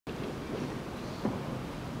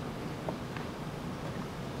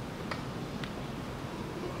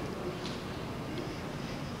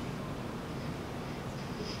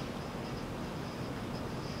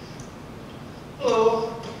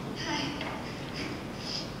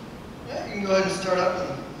can go ahead and start up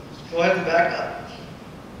and go ahead and back up.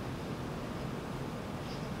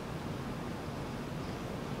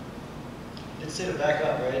 Did say to back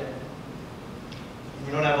up, right?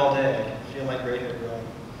 We don't have all day. I feel my gray hair growing.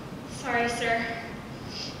 Sorry, sir.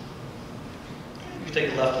 You can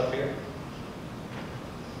take a left up here.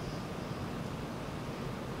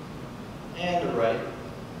 And a right.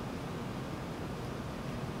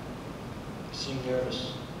 You seem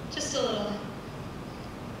nervous. Just a little.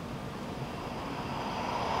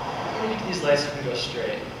 When you get these lights, you can go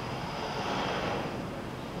straight.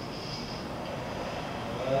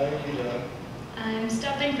 What are you doing? I'm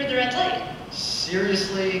stopping for the red light.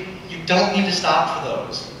 Seriously? You don't need to stop for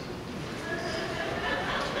those.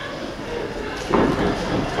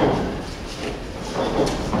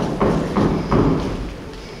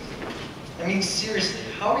 I mean, seriously,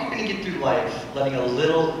 how are you going to get through life letting a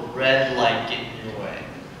little red light get in your way?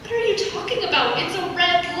 What are you talking about? It's a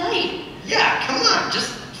red light. Yeah, come on, just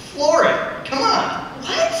floor it. Come on.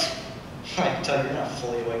 What? I can tell you're not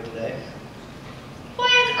fully awake today. Why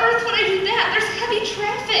on earth would I do that? There's heavy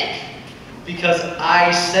traffic. Because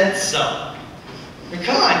I said so. I mean,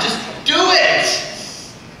 come on, just do it!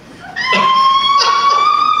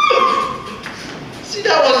 See,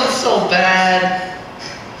 that wasn't so bad.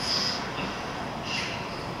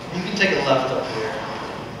 You can take a left up here.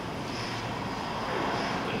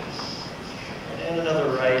 And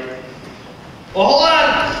another right. Oh, hold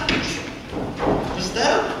on! Was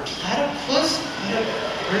that a platypus?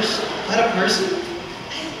 Is that a person?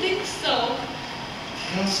 I think so.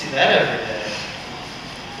 I don't see that every day.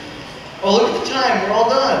 Oh, look at the time. We're all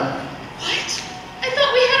done. What? I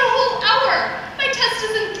thought we had a whole hour. My test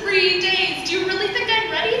is in 3 days. Do you really think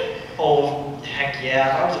I'm ready? Oh, heck yeah.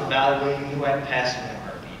 If I was evaluating you, I'd pass you in a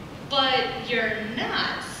heartbeat. But you're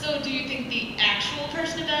not. So do you think the actual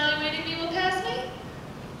person evaluating me will pass me?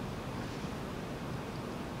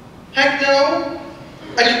 Heck no.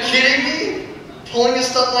 Are you kidding me? Pulling a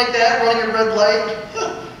stunt like that, running a red light?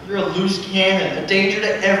 You're a loose cannon, a danger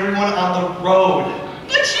to everyone on the road.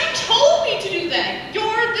 But you told me to do that.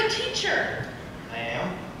 You're the teacher. I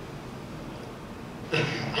am?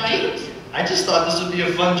 Right? I just thought this would be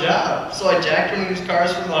a fun job. So I jacked one of these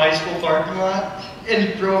cars from the high school parking lot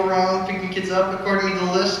and drove around picking kids up according to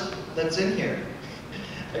the list that's in here.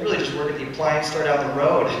 I really just work at the appliance store down the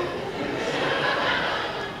road.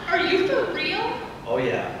 Are you for real? Oh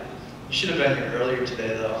yeah. You should have been here earlier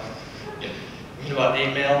today though. We had about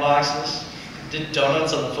 8 mailboxes. Did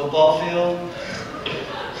donuts on the football field.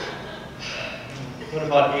 Went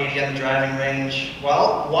about 80 on the driving range.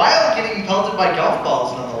 While getting pelted by golf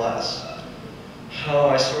balls nonetheless. Oh,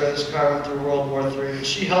 I swear this car went through World War III, but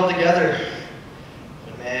she held together.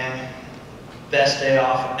 But man, best day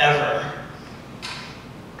off ever.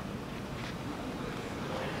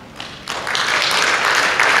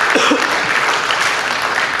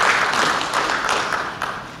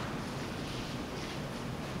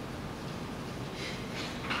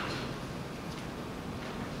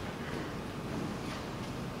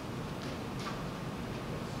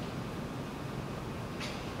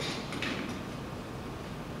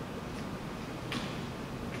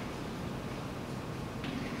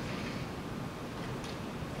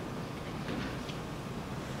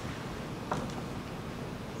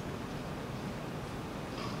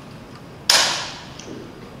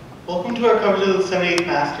 Welcome to our coverage of the 78th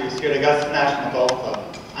Masters here at Augusta National Golf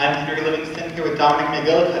Club. I'm Henry Livingston here with Dominic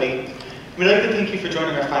McGillicuddy. We'd like to thank you for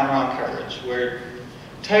joining our final round coverage, where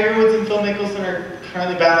Tiger Woods and Phil Mickelson are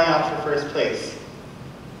currently battling out for first place.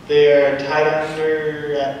 They are tied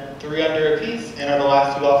under at 3 under apiece and are the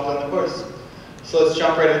last 2 golfers on the course. So let's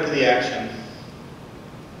jump right into the action.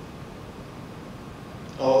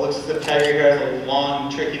 Oh, it looks as if Tiger here has a long,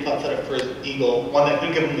 tricky putt set up for his eagle, one that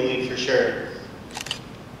could give him the lead for sure.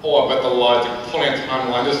 Oh, I bet the lies are plenty of time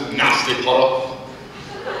line this nasty putter.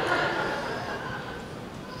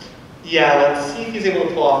 Yeah, let's see if he's able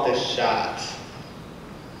to pull off this shot.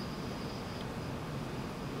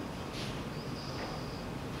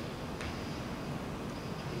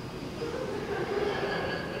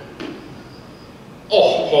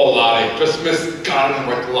 Oh, poor laddie, just missed guarding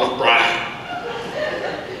with the left bracket.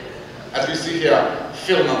 As we see here,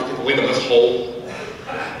 Phil not to get the lead on this hole.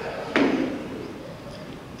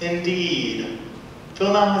 Indeed.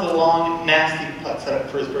 Phil now has a long, nasty putt set up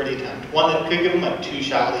for his birdie attempt, one that could give him a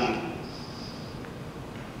 2-shot lead.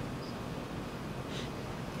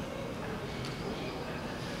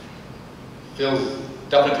 Phil's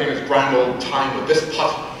definitely taking his grand old time with this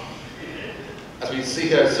putt. As we see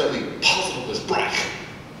here, it's certainly positive as break.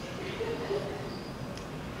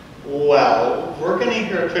 Well, we're going to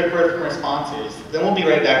hear a quick word from our sponsors. Then we'll be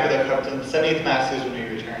right back with our coverage of the 78th Masters when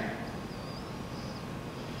we return.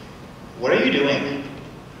 What are you doing?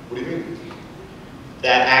 What do you mean?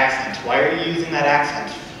 That accent. Why are you using that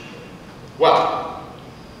accent? Well,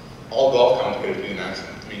 all golf commentators need an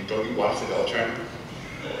accent. I mean, don't you watch the Golf Channel?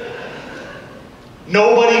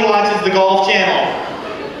 Nobody watches the Golf Channel.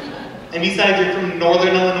 And besides, you're from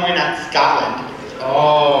Northern Illinois, not Scotland.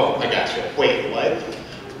 Oh, I gotcha. Wait, what?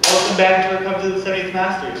 Welcome back to our coverage of the 70th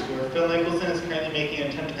Masters, where Phil Nicholson is currently making an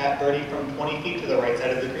attempt at birdie from 20 feet to the right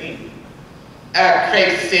side of the green.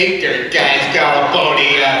 Craig's sake there, guys, got a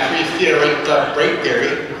body, free theory, break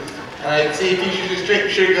theory. And I'd say if you shoot it straight, you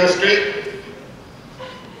should go straight.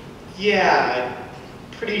 Yeah,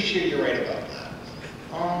 I'm pretty sure you're right about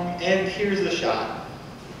that. And here's the shot.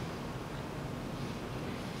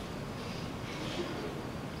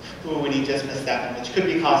 Ooh, and he just missed that one, which could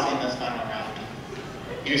be costing this final round.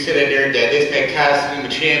 You said it there, Dad. This may cost him the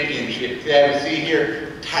championship. Yeah, we see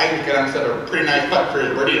here, Tiger's got himself a pretty nice putt for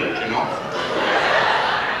his birdie, don't you know?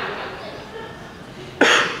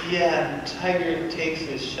 Yeah, and Tiger takes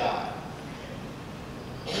his shot.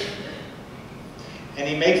 And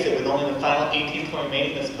he makes it with only the final 18th point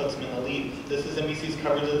remaining. This puts him in the lead. This is NBC's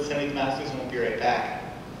coverage of the 70th Masters, and we'll be right back.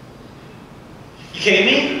 You kidding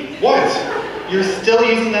me? What? You're still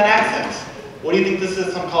using that accent. What do you think this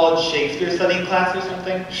is, some college Shakespeare studying class or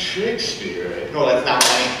something? Shakespeare? No, that's not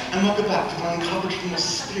funny. And welcome back to my coverage of the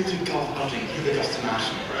most spirited golf outing here at Augusta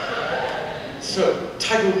National. So,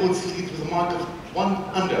 Tiger Woods leads with a mark of 1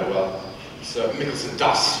 under. Well, Sir Mickelson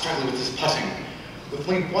does struggle with his putting. With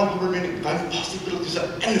only 1 hole remaining, divine possibilities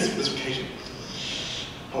are endless for this occasion.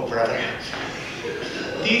 Oh, brother.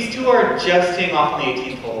 These two are just teeing off on the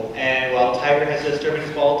 18th hole, and while Tiger has just driven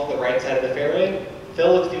his ball to the right side of the fairway,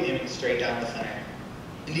 Phil looks to be aiming straight down the center.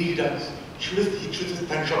 Indeed he does. He shoots his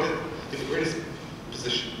pen shot in the greatest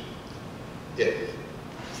position. Yeah.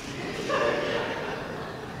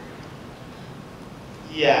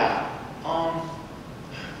 Yeah. Well,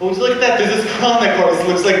 would you look at that? There's this girl on the course.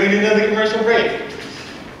 Looks like we need another commercial break.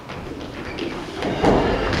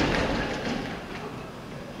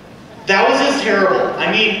 That was just terrible. I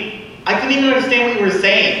mean, I couldn't even understand what you were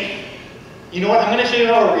saying. You know what? I'm going to show you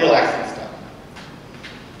how a real accent's done.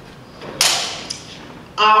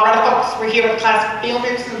 Alright, folks, we're here with classic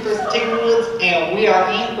filmmakers and first Tiger Woods, and we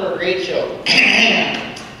are in for a great show.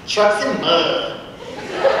 Trucks and mud.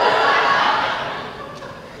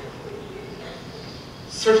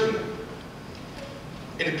 Certainly.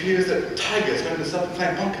 It appears that Tiger has found himself a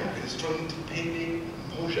fine bunker and is struggling to pay me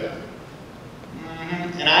composure.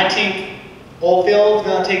 And I think old Phil's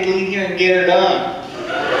gonna take the lead here and get her done.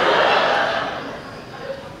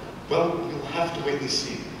 Well, you'll have to wait and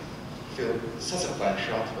see. Phil, such a fine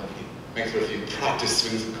shot, but he makes for a few practice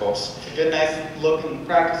swings, of course. It's a good, nice looking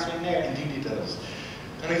practice swing there. Indeed he does.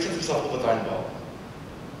 And he sets himself over the iron ball.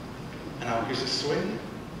 And now here's his swing.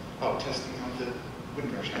 Oh, testing out the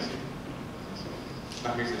windrush, I see.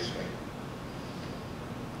 Now here's his swing.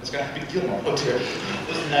 It's gonna have to be Gilmore. Oh dear.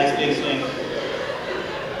 This is a nice big swing.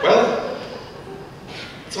 Well,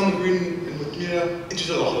 it's on the green and with mere inches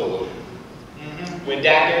of the hole. With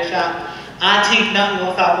that there shot, I think nothing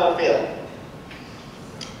will stop old Phil.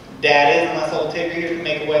 That is, unless old Tigger here can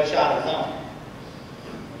make a wedge shot of his own.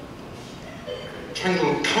 Trying a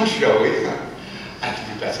little country, are we? I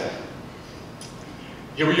can do better.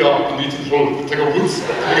 Here we are on the 18th hole with Tiger Woods to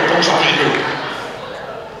make a bunch shot for you.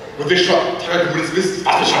 With this shot, Tiger wins this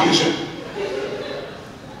after championship.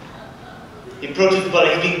 He approaches the ball,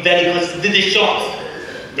 he's being very close to this shot.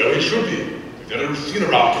 Well, he should be. We've never seen a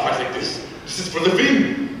round fight like this. This is for the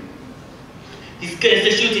win. He's good at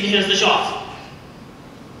the shooting, here's the shot.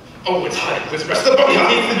 Oh, it's high. Let's press the button.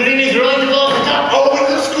 He hits the green, he's rolling the ball to the top. Oh, und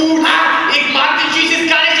das ist gut. Ich mag den Schieß, ich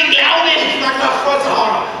kann nicht glauben. Schlag nach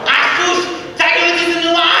vorne. Ach du, Tiger Woods ist die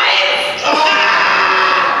Nummer 1.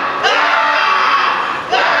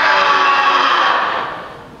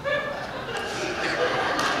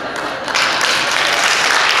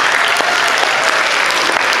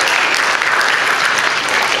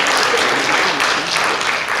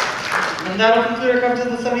 And that'll conclude our coverage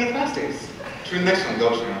of the 70th Masters. To the next one,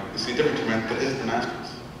 though, you see a different tournament that is the Masters.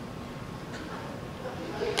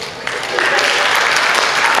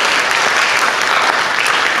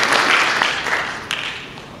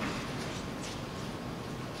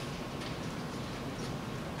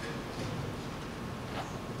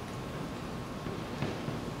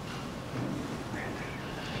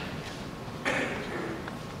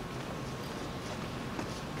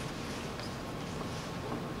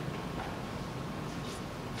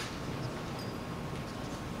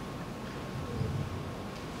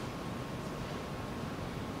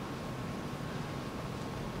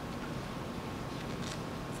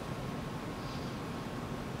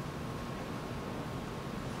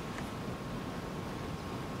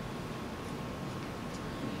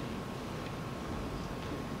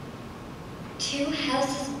 Two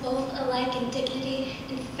houses both alike in dignity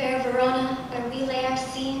in fair Verona, where we lay our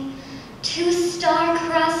scene. Two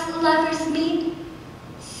star-crossed lovers meet.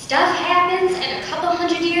 Stuff happens, and a couple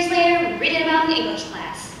hundred years later, we read it about in English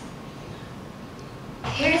class.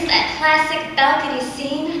 Here's that classic balcony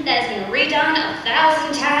scene that has been redone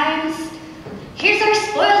 1,000 times. Here's our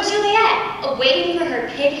spoiled Juliet, awaiting for her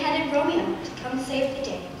pig-headed Romeo to come save the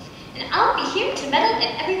day. And I'll be here to meddle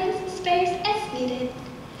in everyone's affairs as needed.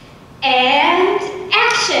 And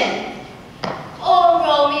action! Oh,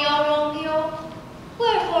 Romeo, Romeo,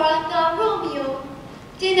 wherefore art thou Romeo?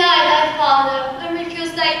 Deny thy father and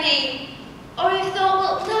refuse thy name, or if thou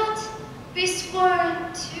wilt not, be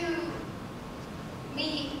sworn to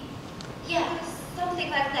me. Yes, something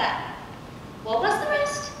like that. What was the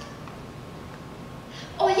rest?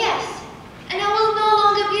 Oh yes, and I will no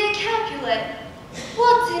longer be a Capulet.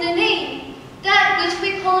 What's in a name? That which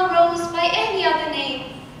we call a rose by any other name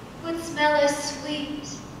would smell as sweet.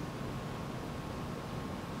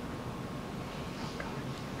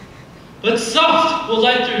 But soft will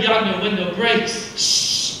light through yonder window breaks.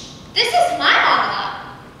 Shh! This is my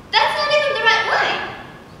monologue. That's not even the right line.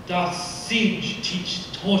 Doth seem to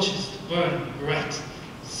teach the torches to burn bright.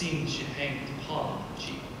 Seems you hang the palm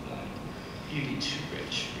cheek blind. Beauty too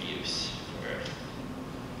rich for use, for earth.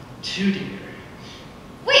 Too dear.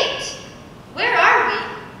 Wait, where are we?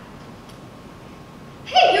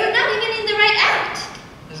 Hey, you're not even in the right act.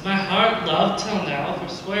 Has my heart loved till now,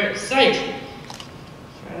 forswear its sight?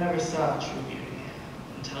 For I never saw true beauty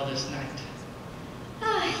until this night.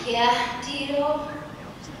 Ah, yeah, Dido.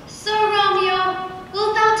 So, Romeo,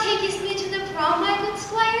 wilt thou take me to the prom, my good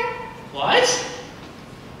squire? What?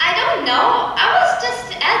 I don't know. I was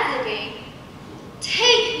just ad-libbing.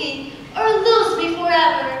 Take me, or lose me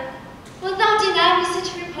forever. Wilt thou deny me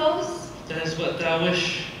such repose? That is what thou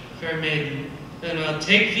wish, fair maiden. Then I'll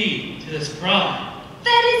take thee to this prom.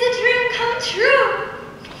 That is a dream come true.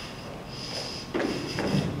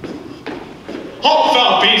 Halt,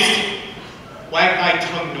 foul beast! Wag thy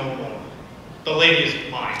tongue no more. The lady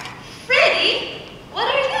is mine. Freddie, what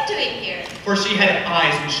are you doing here? For she had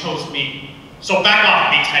eyes and chose me. So back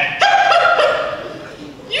off, meathead.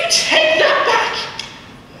 You take that back!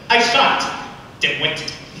 I shan't, dimwit.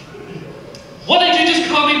 What did you just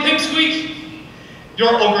call me, pipsqueak?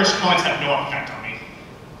 Your ogreish comments have no effect on me.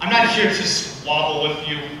 I'm not here to squabble with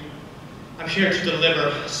you. I'm here to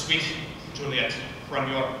deliver sweet Juliet from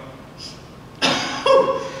your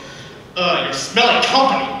your smelly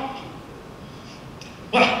company.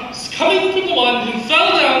 Well, it's coming from the one who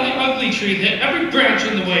fell down the ugly tree and hit every branch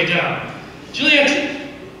on the way down. Juliet,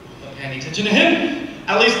 don't pay any attention to him.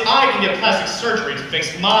 At least I can get plastic surgery to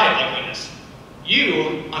fix my ugliness.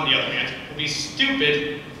 You, on the other hand, will be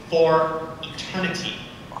stupid for eternity.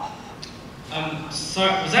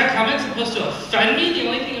 Sorry, was that comment supposed to offend me? The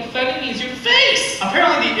only thing offending me is your face!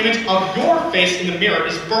 Apparently the image of your face in the mirror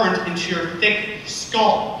is burned into your thick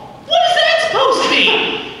skull. What is that supposed to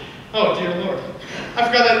be? Oh, dear Lord. I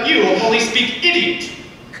forgot that you only speak idiot.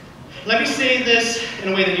 Let me say this in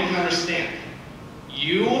a way that you can understand.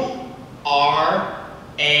 You are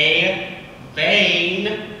a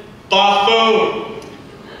vain buffoon.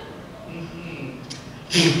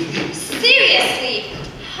 Seriously,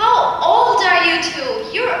 how old are you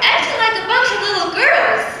two? You're acting like a bunch of little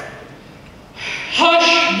girls.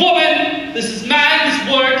 Hush, woman! This is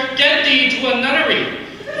man's work. Get thee to a nunnery.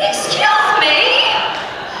 Excuse me?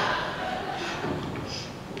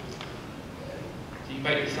 Do you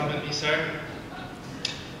bite your thumb at me, sir?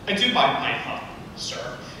 I do bite my thumb,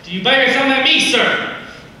 sir. Do you bite your thumb at me, sir?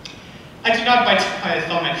 I do not bite my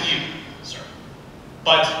thumb at you, sir.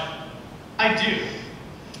 But I do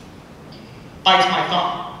bite my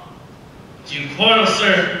thumb. Do you quarrel,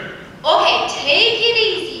 sir? Okay, take it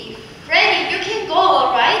easy. Freddie, you can go,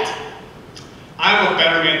 alright? I'm a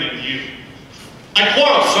better man than you. I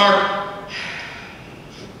quarrel, sir.